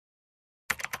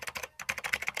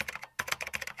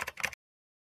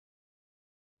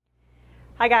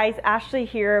Hi guys, Ashley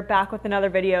here, back with another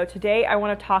video. Today I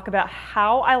want to talk about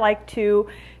how I like to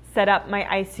set up my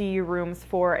ICU rooms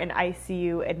for an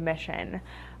ICU admission.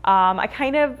 I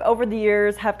kind of, over the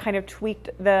years, have kind of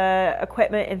tweaked the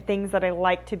equipment and things that I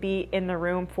like to be in the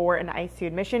room for an ICU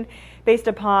admission based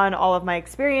upon all of my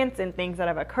experience and things that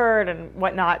have occurred and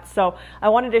whatnot. So I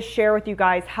wanted to share with you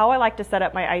guys how I like to set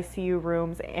up my ICU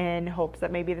rooms in hopes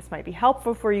that maybe this might be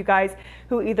helpful for you guys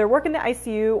who either work in the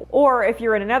ICU or if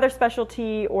you're in another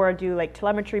specialty or do like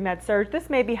telemetry med surg,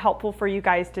 this may be helpful for you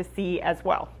guys to see as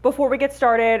well. Before we get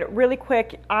started, really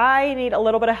quick, I need a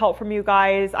little bit of help from you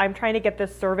guys. I'm trying to get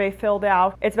this survey filled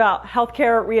out. It's about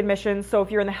healthcare readmissions. So if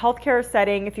you're in the healthcare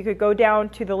setting, if you could go down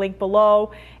to the link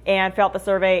below and fill out the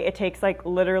survey, it takes like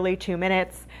literally 2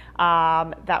 minutes.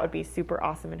 That would be super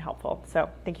awesome and helpful. So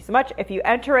thank you so much. If you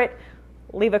enter it,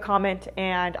 leave a comment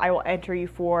and I will enter you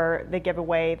for the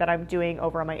giveaway that I'm doing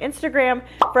over on my Instagram.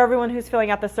 For everyone who's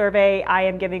filling out the survey, I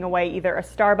am giving away either a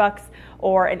Starbucks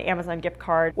or an Amazon gift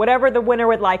card. Whatever the winner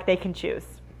would like, they can choose.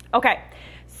 Okay,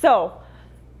 so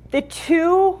the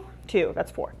two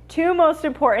most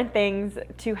important things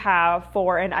to have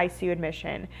for an ICU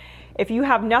admission. If you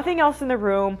have nothing else in the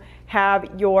room,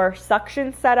 have your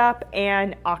suction setup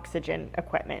and oxygen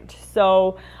equipment.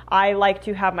 So I like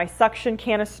to have my suction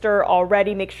canister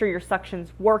already, make sure your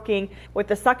suction's working with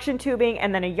the suction tubing,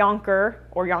 and then a yonker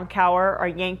or yonkower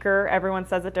or yanker, everyone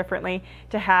says it differently,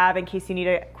 to have in case you need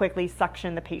to quickly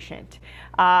suction the patient.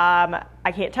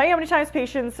 I can't tell you how many times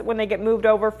patients, when they get moved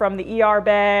over from the ER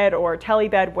bed or tele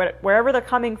bed, wherever they're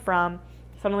coming from,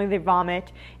 suddenly they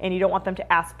vomit and you don't want them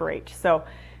to aspirate. So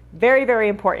very, very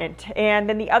important. And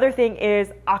then the other thing is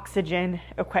oxygen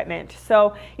equipment.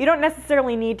 So you don't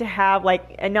necessarily need to have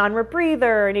like a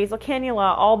non-rebreather, a nasal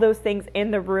cannula, all those things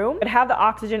in the room, but have the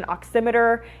oxygen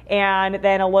oximeter and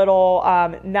then a little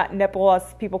nut nipple,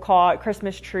 as people call it,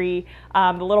 Christmas tree,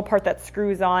 the little part that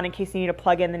screws on in case you need to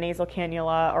plug in the nasal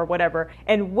cannula or whatever.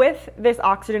 And with this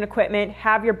oxygen equipment,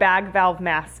 have your bag valve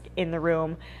mask in the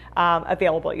room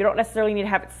available. You don't necessarily need to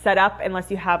have it set up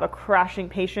unless you have a crashing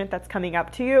patient that's coming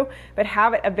up to you, but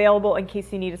have it available in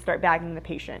case you need to start bagging the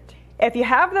patient. If you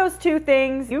have those two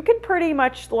things, you can pretty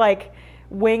much like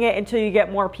wing it until you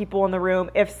get more people in the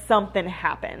room if something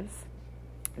happens.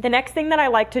 The next thing that I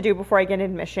like to do before I get an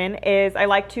admission is I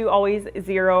like to always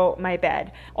zero my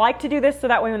bed. I like to do this so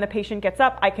that way when the patient gets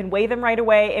up, I can weigh them right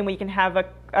away and we can have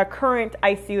a current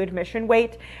ICU admission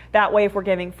weight. That way if we're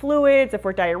giving fluids, if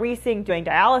we're diuresing, doing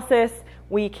dialysis,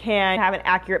 we can have an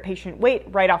accurate patient weight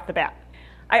right off the bat.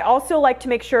 I also like to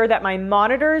make sure that my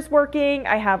monitor is working.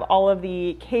 I have all of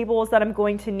the cables that I'm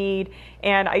going to need,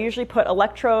 and I usually put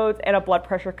electrodes and a blood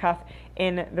pressure cuff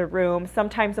in the room.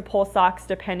 Sometimes a pulse ox,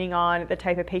 depending on the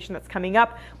type of patient that's coming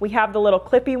up. We have the little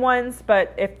clippy ones,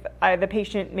 but if the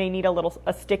patient may need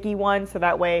a sticky one, so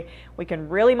that way we can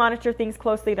really monitor things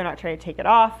closely. They're not trying to take it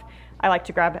off. I like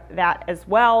to grab that as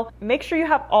well. Make sure you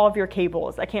have all of your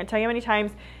cables. I can't tell you how many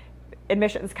times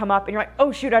admissions come up and you're like,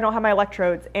 oh shoot, I don't have my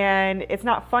electrodes. And it's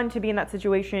not fun to be in that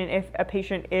situation if a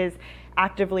patient is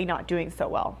actively not doing so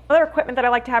well. Other equipment that I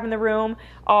like to have in the room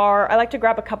are, I like to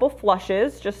grab a couple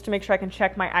flushes just to make sure I can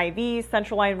check my IVs,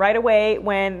 central line right away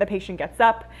when the patient gets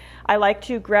up. I like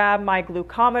to grab my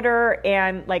glucometer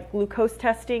and like glucose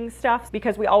testing stuff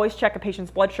because we always check a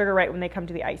patient's blood sugar right when they come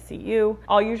to the ICU.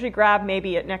 I'll usually grab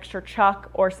maybe an extra chuck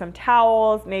or some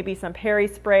towels, maybe some peri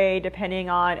spray, depending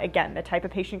on, again, the type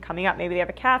of patient coming up. Maybe they have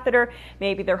a catheter,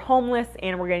 maybe they're homeless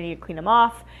and we're gonna need to clean them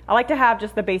off. I like to have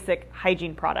just the basic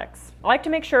hygiene products. I like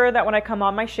to make sure that when I come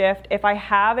on my shift, if I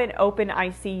have an open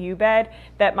ICU bed,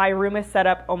 that my room is set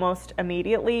up almost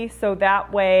immediately. So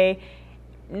that way,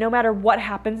 no matter what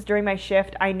happens during my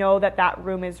shift, I know that that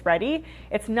room is ready.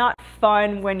 It's not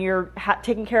fun when you're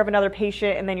taking care of another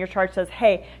patient and then your charge says,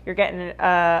 hey, you're getting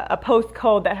a post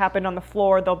code that happened on the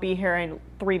floor. They'll be here in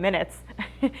 3 minutes.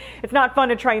 It's not fun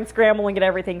to try and scramble and get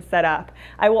everything set up.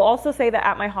 I will also say that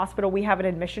at my hospital, we have an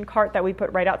admission cart that we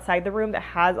put right outside the room that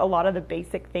has a lot of the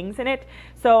basic things in it.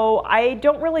 So I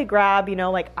don't really grab,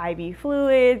 like IV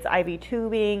fluids, IV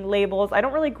tubing, labels. I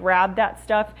don't really grab that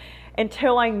stuff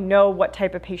until I know what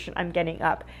type of patient I'm getting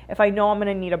up. If I know I'm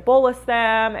gonna need to bolus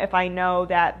them, if I know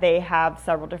that they have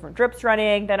several different drips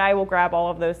running, then I will grab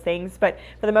all of those things. But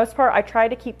for the most part, I try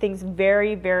to keep things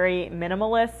very, very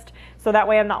minimalist, so that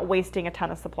way I'm not wasting a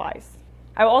ton of supplies.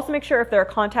 I will also make sure if they're a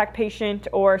contact patient,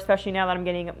 or especially now that I'm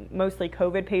getting mostly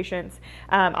COVID patients,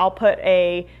 I'll put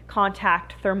a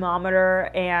contact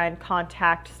thermometer and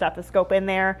contact stethoscope in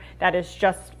there that is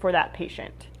just for that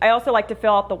patient. I also like to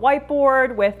fill out the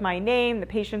whiteboard with my name, the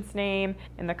patient's name,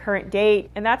 and the current date,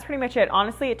 and that's pretty much it.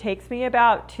 Honestly, it takes me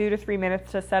about 2 to 3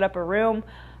 minutes to set up a room.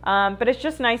 But it's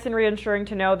just nice and reassuring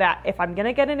to know that if I'm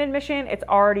gonna get an admission, it's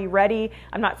already ready.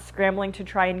 I'm not scrambling to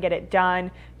try and get it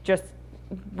done just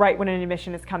right when an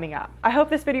admission is coming up. I hope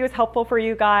this video is helpful for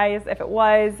you guys. If it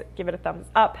was, give it a thumbs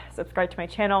up, subscribe to my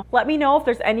channel. Let me know if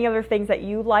there's any other things that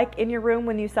you like in your room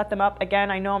when you set them up.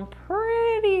 Again, I know I'm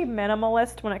pretty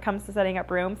minimalist when it comes to setting up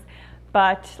rooms,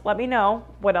 but let me know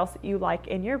what else you like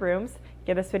in your rooms.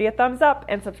 Give this video a thumbs up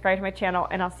and subscribe to my channel,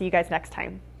 and I'll see you guys next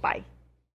time. Bye.